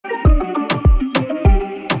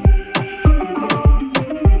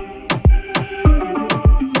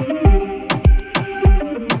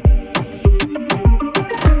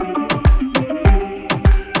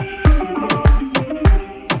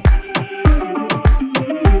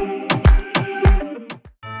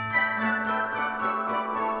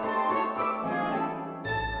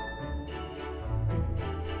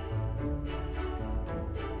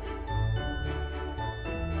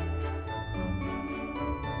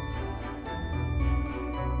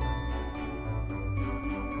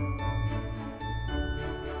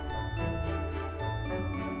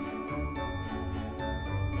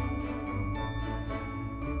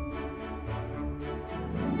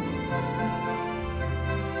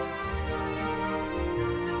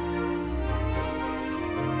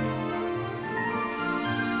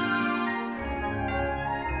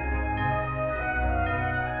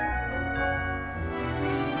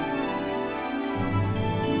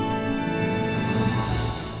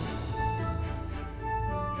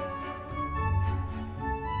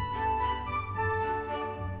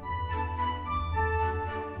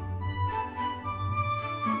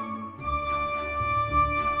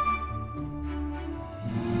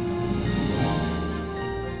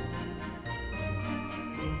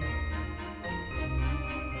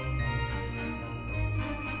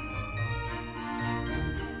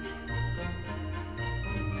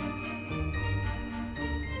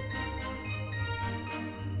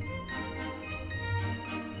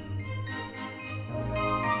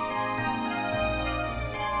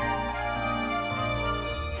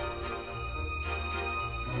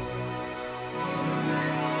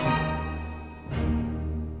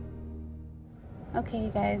Okay, you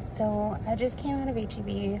guys, so I just came out of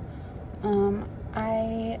HEB.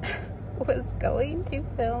 I was going to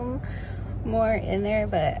film more in there,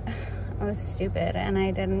 but I was stupid and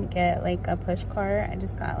I didn't get like a push cart. I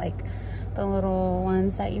just got like the little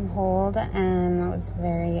ones that you hold, and that was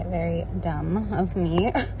very, very dumb of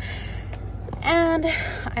me. And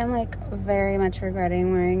I'm like very much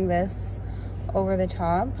regretting wearing this over the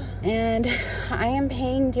top, and I am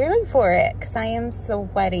paying dearly for it because I am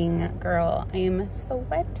sweating, girl. I am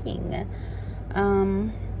sweating.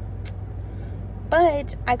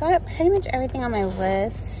 But I got pretty much everything on my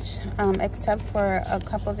list, except for a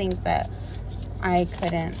couple things that I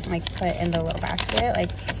couldn't like put in the little basket,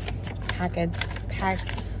 like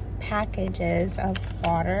packages of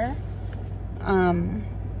water, and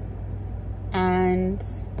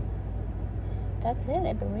that's it,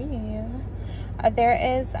 I believe. I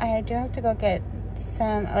do have to go get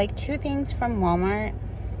some, like 2 things from Walmart,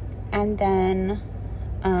 and then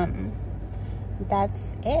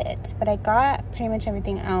that's it. But I got pretty much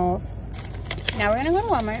everything else. Now we're gonna go to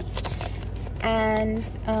Walmart, and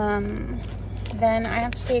then I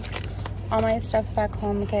have to take all my stuff back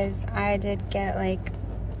home because I did get like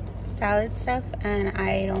salad stuff and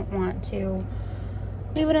I don't want to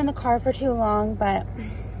leave it in the car for too long. But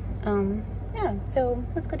yeah, so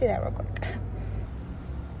let's go do that real quick.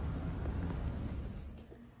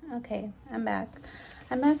 Okay, I'm back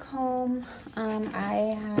home.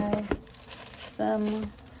 I have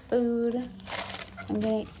some food I'm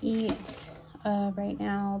gonna eat right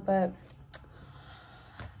now, but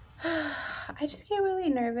I just get really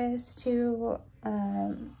nervous to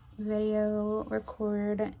video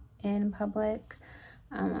record in public.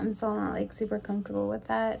 I'm still not like super comfortable with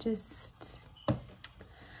that, just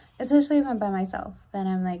especially if I'm by myself, then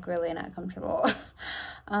I'm like really not comfortable.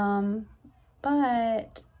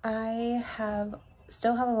 But I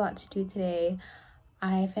still have a lot to do today.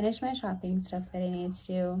 I finished my shopping stuff that I need to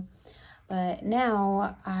do, but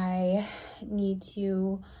now I need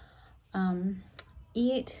to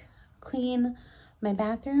eat, clean my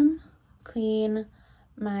bathroom, clean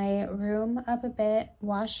my room up a bit,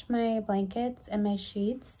 wash my blankets and my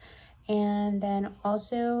sheets, and then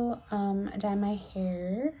also dye my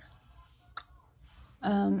hair.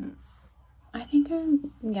 I think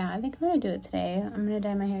I'm gonna do it today. I'm gonna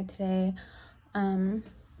dye my hair today.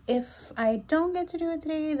 If I don't get to do it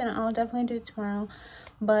today, then I'll definitely do it tomorrow.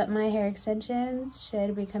 But my hair extensions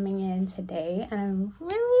should be coming in today, and I'm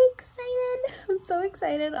really excited. I'm so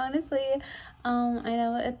excited, honestly. I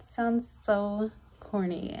know it sounds so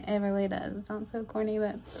corny. It really does. It sounds so corny,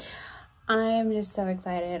 but I'm just so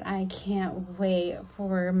excited. I can't wait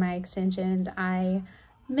for my extensions. I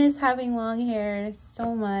miss having long hair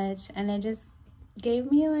so much, and it just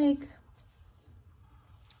gave me a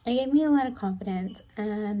lot of confidence,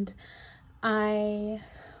 and I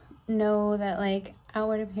know that like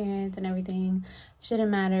outward appearance and everything shouldn't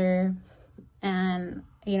matter, and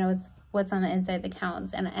you know, it's what's on the inside that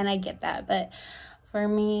counts, and I get that. But for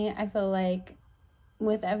me, I feel like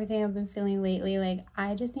with everything I've been feeling lately, like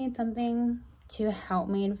I just need something to help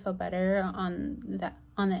me to feel better on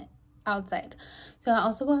the outside. So I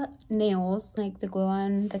also bought nails, like the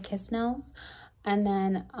glue-on, the kiss nails, and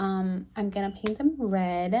then I'm gonna paint them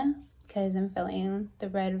red because I'm feeling the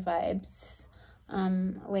red vibes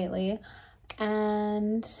lately,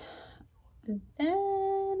 and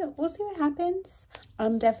then we'll see what happens.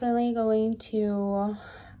 I'm definitely going to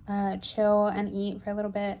chill and eat for a little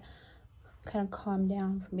bit, kind of calm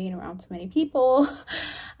down from being around so many people,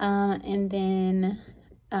 and then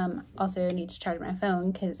also need to charge my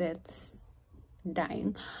phone because it's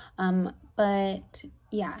dying. But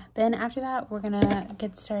yeah, then after that we're gonna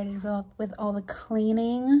get started with all the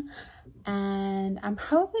cleaning, and I'm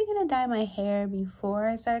probably gonna dye my hair before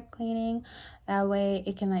I start cleaning. That way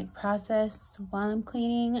it can like process while I'm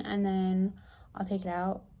cleaning, and then I'll take it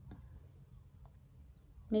out.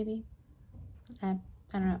 Maybe. I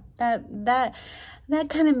don't know. That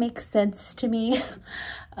kind of makes sense to me.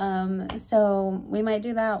 So we might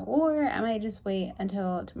do that, or I might just wait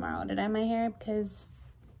until tomorrow to dye my hair because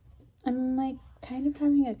I'm like kind of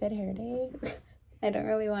having a good hair day. I don't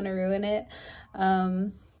really want to ruin it.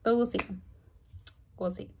 But we'll see. We'll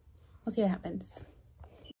see what happens.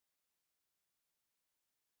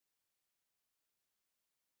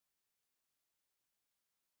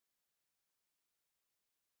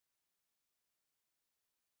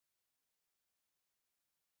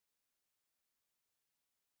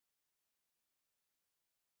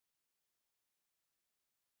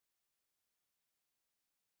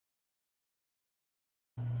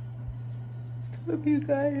 Love you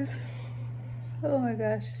guys. Oh my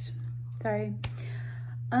gosh. Sorry.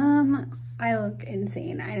 I look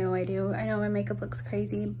insane. I know I do. I know my makeup looks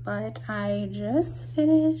crazy, but I just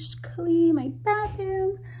finished cleaning my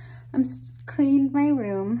bathroom. Cleaned my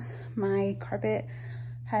room. My carpet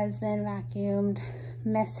has been vacuumed.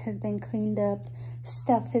 Mess has been cleaned up.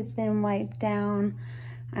 Stuff has been wiped down.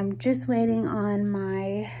 I'm just waiting on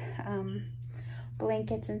my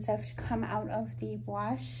blankets and stuff to come out of the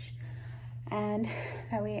wash, and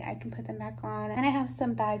that way I can put them back on. And I have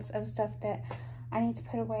some bags of stuff that I need to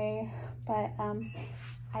put away, but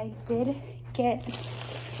I did get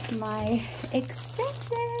my extensions.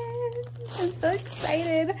 I'm so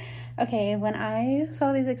excited. Okay, when I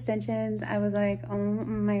saw these extensions, I was like, oh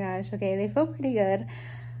my gosh, okay, they feel pretty good.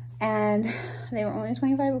 And they were only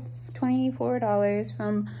 $24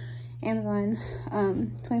 from Amazon,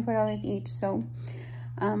 $24 each. So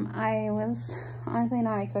I was honestly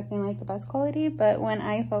not expecting like the best quality, but when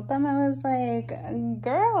I felt them, I was like,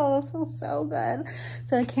 girl, those feel so good.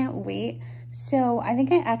 So I can't wait. So I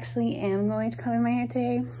think I actually am going to color my hair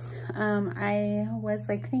today. I was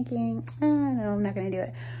like thinking, no, I'm not gonna do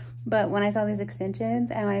it. But when I saw these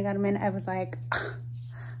extensions and when I got them in, I was like,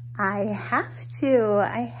 I have to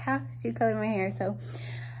color my hair. So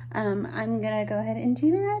I'm gonna go ahead and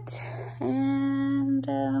do that and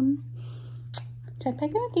check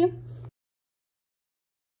back in with you.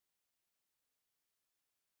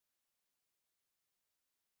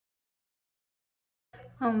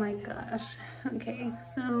 Oh my gosh. Okay,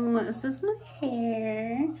 so this is my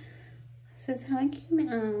hair. This is how it came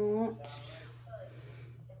out.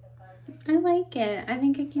 I like it. I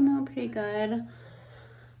think it came out pretty good.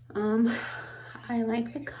 I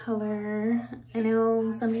like the color. I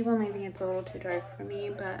know some people might think it's a little too dark for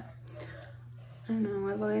me, but I don't know.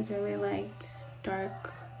 I've always really liked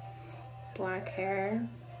dark black hair.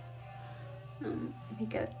 I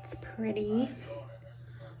think it's pretty.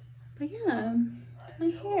 But yeah, it's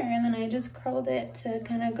my hair. And then I just curled it to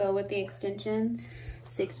kind of go with the extension.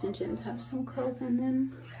 The extensions have some curls in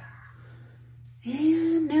them.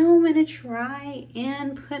 And now I'm gonna try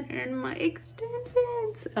and put in my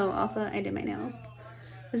extensions. Oh, also I did my nails.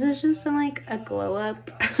 This has just been like a glow up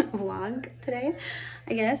vlog today,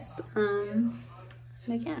 I guess.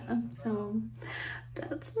 But yeah, so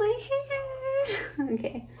that's my hair.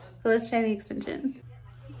 Okay, so let's try the extensions.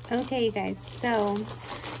 Okay, you guys, so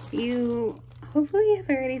you hopefully have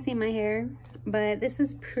already seen my hair, but this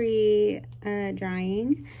is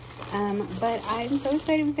pre-drying. But I'm so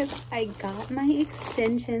excited because I got my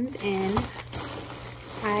extensions in.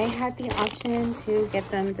 I had the option to get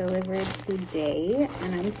them delivered today,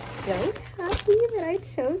 and I'm so happy that I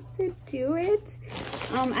chose to do it.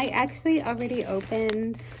 I actually already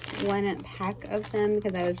opened one pack of them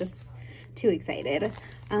because I was just too excited.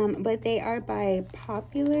 But they are by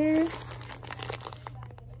Popular.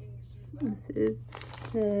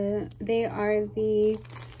 They are the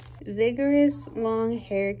Vigorous Long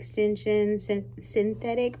Hair Extension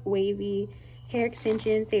Synthetic Wavy Hair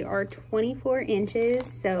Extensions. They are 24 inches,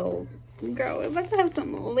 so girl, we're about to have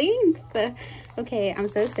some length. Okay, I'm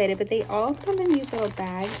so excited. But they all come in these little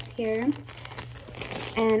bags here,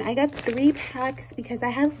 and I got 3 packs because I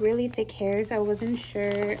have really thick hair, so I wasn't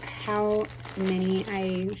sure how many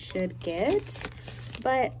I should get.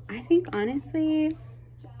 But I think honestly,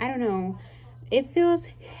 I don't know, it feels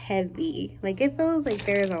heavy. Like, it feels like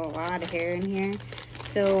there's a lot of hair in here.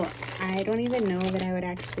 So I don't even know that I would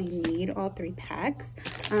actually need all 3 packs.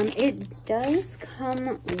 It does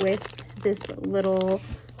come with this little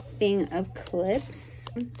thing of clips.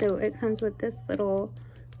 So it comes with this little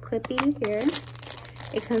clippy here.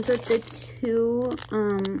 It comes with the 2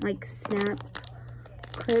 like snap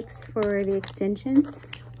clips for the extensions.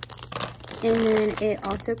 And then it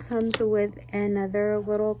also comes with another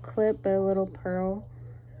little clip, but a little pearl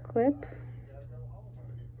clip.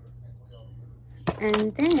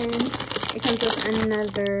 And then it comes with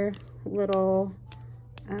another little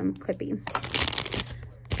clippy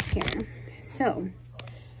here. So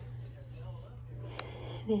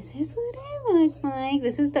this is what it looks like.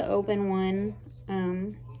 This is the open one.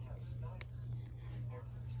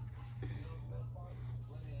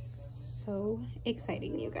 So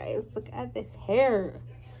exciting, you guys. Look at this hair.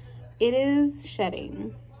 It is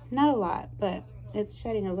shedding. Not a lot, but it's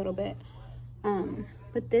shedding a little bit.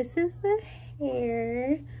 But this is the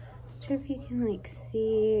hair. Not sure if you can like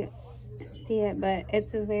see it, but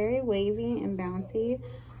it's very wavy and bouncy,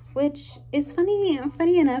 which is funny enough.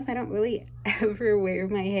 I don't really ever wear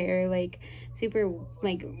my hair like super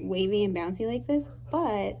like wavy and bouncy like this,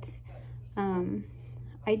 but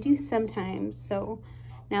I do sometimes. So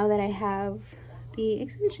now that I have the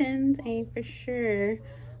extensions, I for sure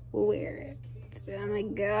will wear it. Oh my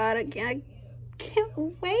god, I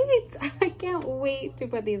can't wait. I can't wait to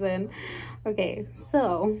put these in. Okay,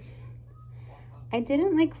 so I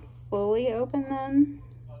didn't like fully open them.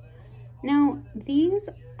 Now, these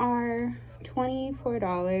are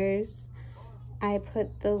 $24. I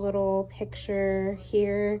put the little picture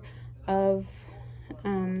here of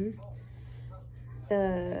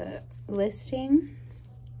the listing.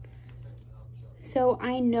 So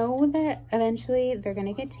I know that eventually they're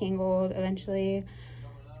gonna get tangled, eventually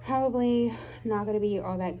probably not gonna be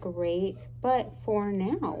all that great, but for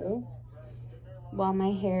now, while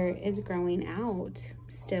my hair is growing out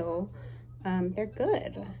still, they're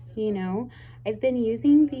good, you know. I've been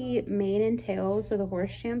using the mane and tail, so the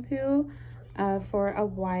horse shampoo, for a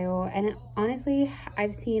while, and honestly,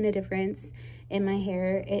 I've seen a difference in my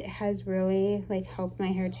hair. It has really like helped my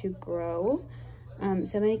hair to grow. So I'm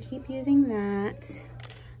gonna keep using that.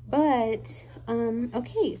 But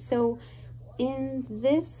okay, so in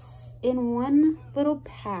one little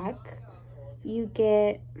pack, you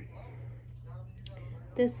get,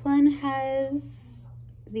 this one has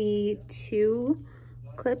the 2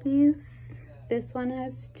 clippies, this one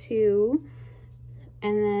has 2,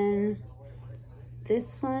 and then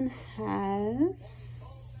this one has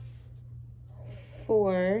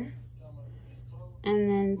 4, and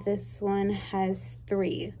then this one has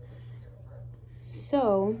 3.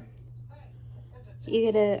 So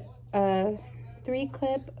you get a 3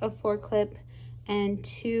 clip, a 4 clip, and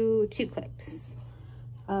two clips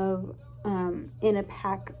of in a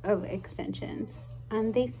pack of extensions,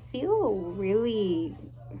 and they feel really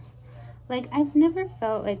like, I've never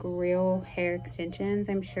felt like real hair extensions.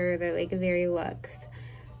 I'm sure they're like very luxe,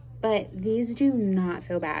 but these do not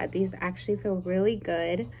feel bad. These actually feel really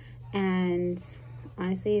good, and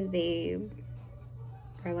honestly, they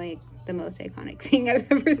are like the most iconic thing I've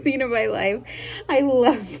ever seen in my life. I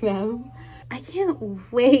love them. I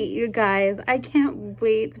can't wait, you guys. I can't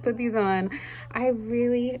wait to put these on. I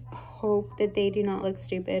really hope that they do not look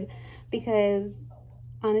stupid, because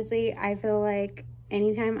honestly, I feel like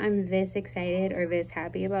anytime I'm this excited or this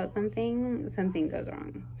happy about something, something goes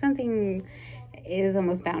wrong. Something is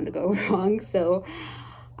almost bound to go wrong. So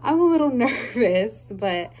I'm a little nervous,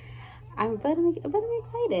 but I'm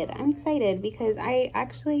excited. I'm excited because I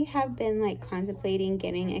actually have been like contemplating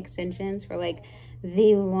getting extensions for like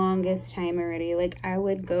the longest time already. Like, I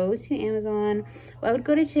would go to Amazon, well, I would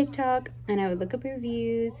go to TikTok, and I would look up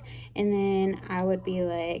reviews, and then I would be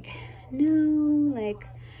like, no, like,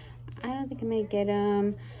 I don't think I'm gonna get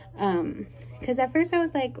them. Because at first I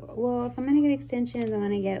was like, well, if I'm gonna get extensions, I'm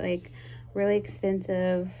gonna get like really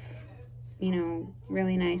expensive, you know,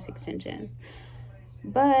 really nice extensions.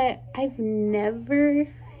 But I've never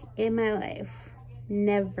in my life,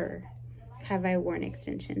 never have I worn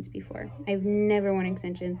extensions before. I've never worn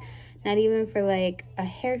extensions, not even for like a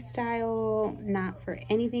hairstyle, not for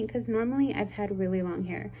anything, because normally I've had really long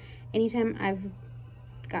hair. Anytime I've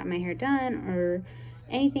got my hair done or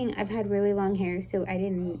anything, I've had really long hair, so I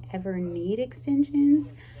didn't ever need extensions.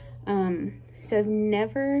 So I've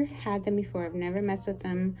never had them before. I've never messed with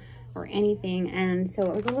them or anything, and so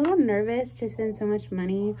I was a little nervous to spend so much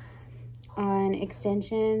money on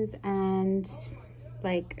extensions, and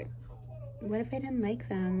like, what if I didn't like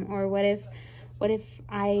them, or what if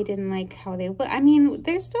I didn't like how they look? I mean,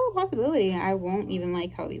 there's still a possibility I won't even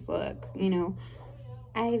like how these look, you know.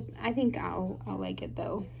 I think I'll like it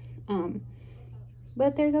though,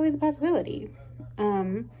 but there's always a possibility.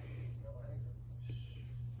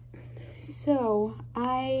 So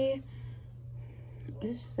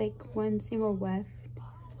it's just like one single weft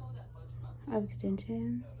of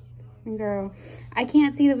extensions. Girl, I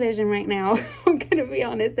can't see the vision right now. I'm gonna be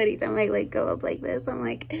honest. Anytime I like go up like this, I'm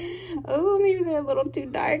like, oh, maybe they're a little too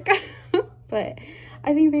dark. But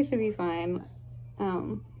I think they should be fine.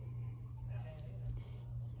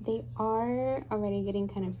 They are already getting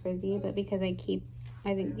kind of frizzy, but because I keep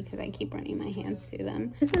running my hands through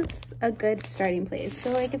them, this is a good starting place.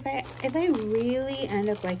 So like, if I really end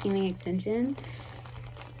up liking the extensions,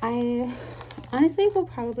 I honestly will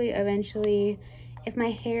probably eventually, if my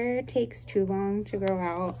hair takes too long to grow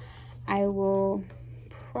out, I will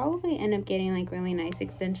probably end up getting like really nice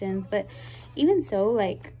extensions. But even so,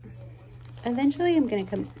 like, eventually I'm gonna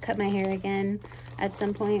cut my hair again at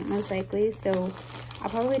some point, most likely. So I'll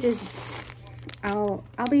probably just, I'll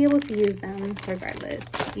be able to use them regardless,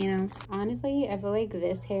 you know. Honestly, I feel like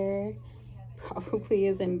this hair probably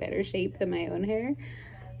is in better shape than my own hair.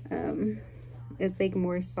 It's like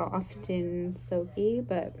more soft and silky,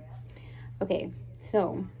 but okay.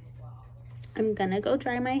 So I'm gonna go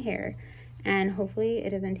dry my hair, and hopefully it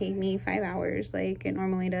doesn't take me 5 hours like it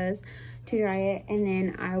normally does to dry it, and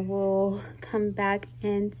then I will come back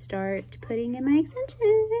and start putting in my extensions.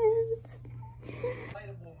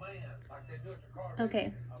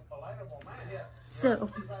 Okay, so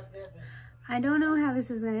I don't know how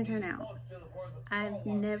this is gonna turn out. I've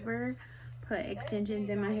never put extensions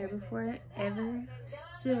in my hair before, ever,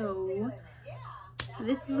 so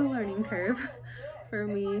this is a learning curve for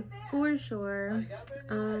me for sure.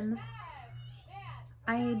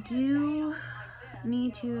 I do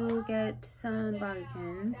need to get some bobby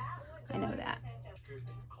pins, I know that.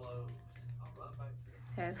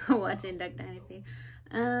 So I was watching Duck Dynasty.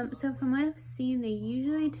 So from what I've seen, they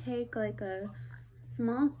usually take like a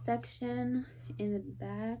small section in the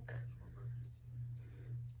back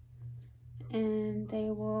and they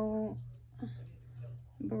will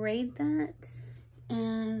braid that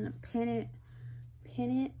and pin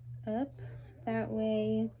it up. That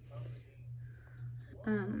way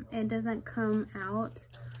it doesn't come out.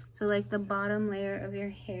 So like the bottom layer of your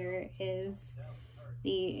hair is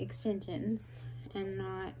the extensions and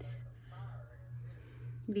not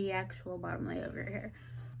the actual bottom layer of your hair.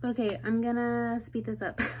 Okay, I'm gonna speed this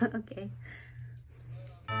up. Okay.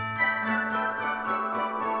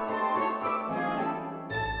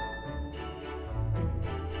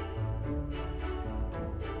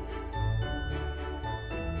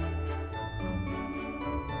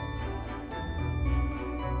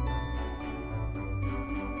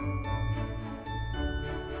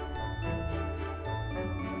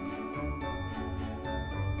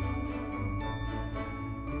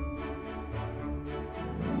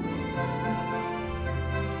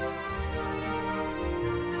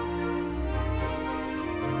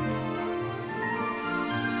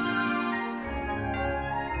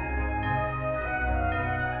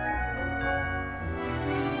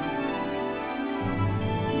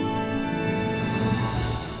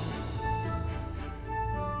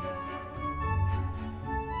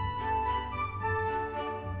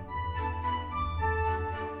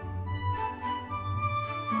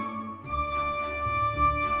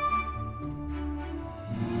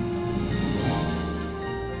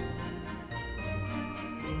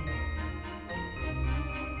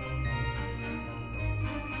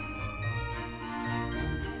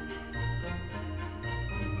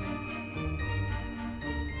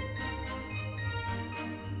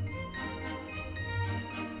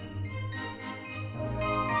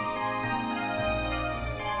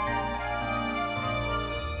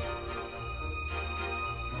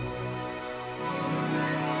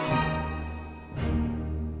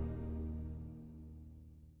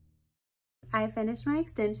 I finished my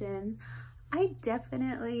extensions. I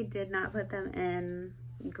definitely did not put them in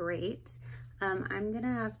great. I'm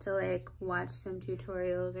gonna have to like watch some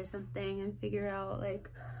tutorials or something and figure out like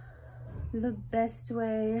the best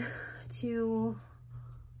way to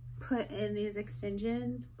put in these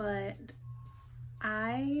extensions, but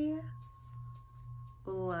I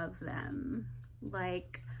love them.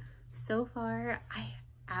 Like so far, I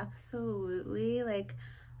absolutely like,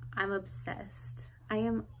 I'm obsessed. I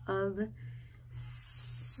am obsessed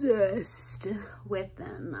with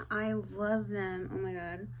them. I love them. Oh my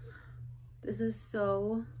god, this is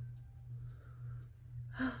so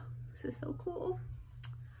cool.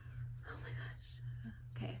 Oh my gosh.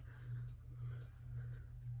 Okay,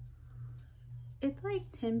 it's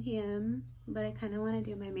like 10 p.m. but I kind of want to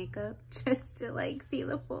do my makeup just to like see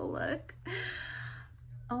the full look.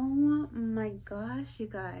 Oh my gosh, you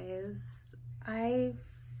guys, I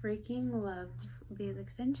freaking love these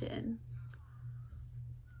extensions.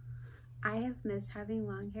 I have missed having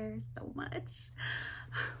long hair so much.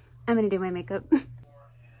 I'm gonna do my makeup.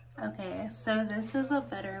 Okay, so this is a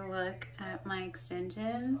better look at my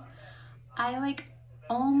extensions. I like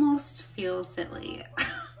almost feel silly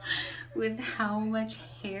with how much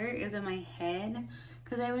hair is in my head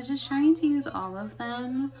because I was just trying to use all of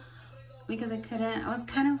them because I was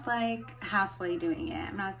kind of like halfway doing it.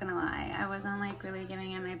 I'm not gonna lie. I wasn't like really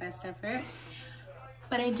giving it my best effort.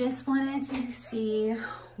 But I just wanted to see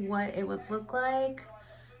what it would look like.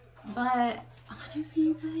 But honestly,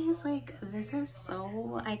 you guys, like, this is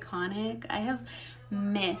so iconic. I have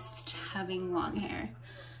missed having long hair.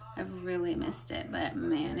 I've really missed it, but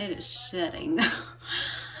man, it is shedding.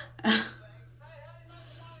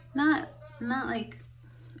 Not like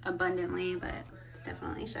abundantly, but it's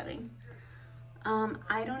definitely shedding.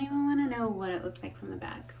 I don't even want to know what it looks like from the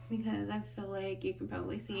back because I feel like you can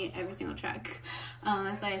probably see every single track.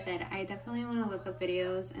 That's why I said I definitely want to look up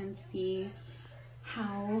videos and see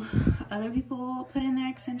how other people put in their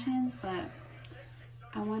extensions, but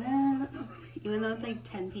I want to, even though it's like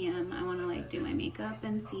 10 p.m., I want to like do my makeup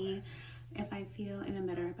and see if I feel even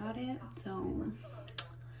better about it. So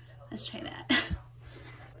Let's try that.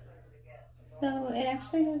 So it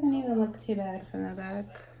actually doesn't even look too bad from the back.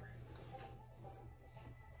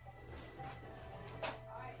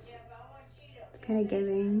 It's kind of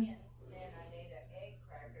giving.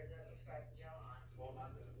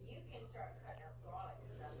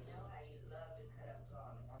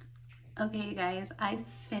 Okay, you guys, I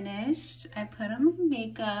finished. I put on my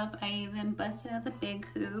makeup. I even busted out the big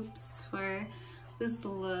hoops for this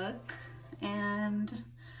look. And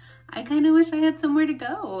I kind of wish I had somewhere to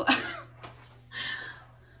go.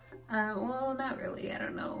 Well, not really. I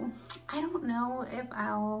don't know. I don't know if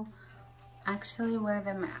I'll actually wear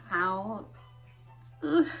them out.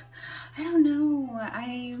 Ugh, I don't know.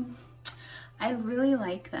 I really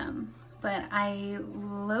like them, but I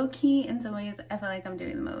low-key, in some ways, I feel like I'm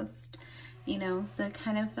doing the most, you know, so I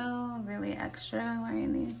kind of feel really extra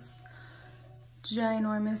wearing these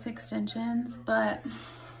ginormous extensions, but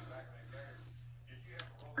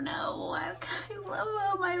no, I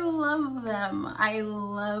love them. I love them. I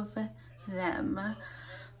love them.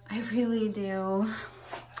 I really do,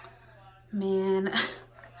 man.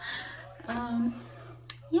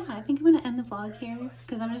 Yeah, I think I'm gonna end the vlog here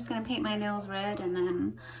because I'm just gonna paint my nails red and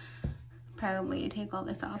then probably take all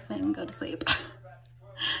this off and go to sleep.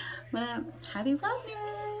 But happy Vlogmas!